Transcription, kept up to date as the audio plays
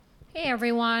Hey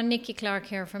everyone, Nikki Clark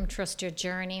here from Trust Your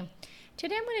Journey.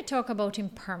 Today I'm going to talk about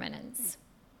impermanence.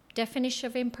 Definition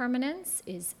of impermanence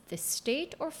is the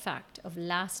state or fact of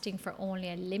lasting for only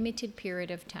a limited period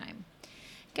of time.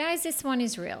 Guys, this one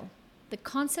is real. The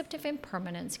concept of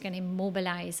impermanence can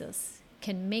immobilize us,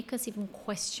 can make us even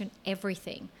question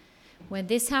everything. When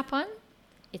this happens,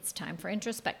 it's time for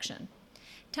introspection.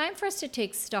 Time for us to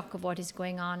take stock of what is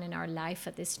going on in our life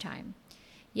at this time.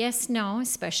 Yes, now,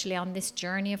 especially on this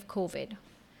journey of COVID.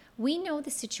 We know the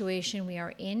situation we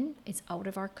are in is out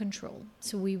of our control,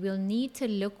 so we will need to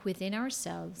look within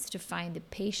ourselves to find the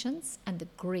patience and the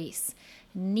grace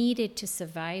needed to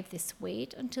survive this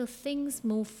wait until things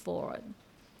move forward.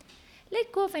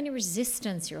 Let go of any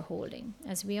resistance you're holding.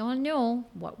 As we all know,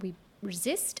 what we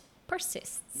resist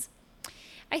persists.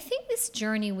 I think this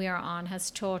journey we are on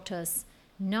has taught us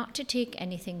not to take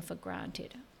anything for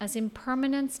granted, as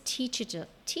impermanence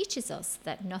teaches us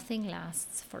that nothing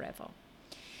lasts forever.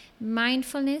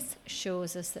 Mindfulness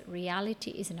shows us that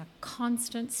reality is in a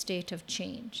constant state of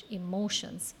change.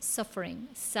 Emotions, suffering,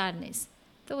 sadness,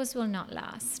 those will not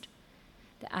last.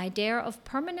 The idea of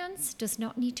permanence does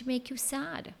not need to make you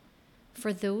sad.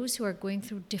 For those who are going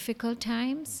through difficult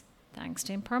times, thanks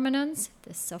to impermanence,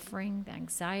 the suffering, the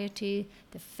anxiety,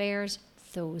 the fears,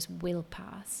 those will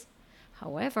pass.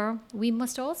 However, we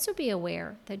must also be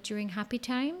aware that during happy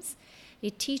times,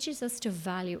 it teaches us to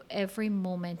value every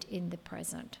moment in the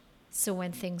present. So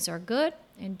when things are good,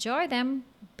 enjoy them,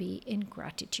 be in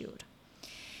gratitude.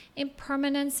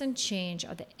 Impermanence and change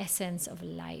are the essence of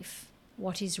life.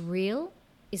 What is real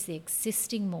is the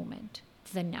existing moment,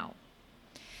 the now.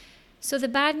 So the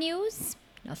bad news,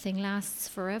 nothing lasts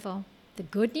forever. The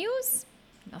good news,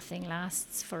 nothing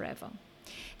lasts forever.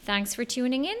 Thanks for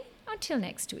tuning in. Until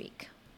next week.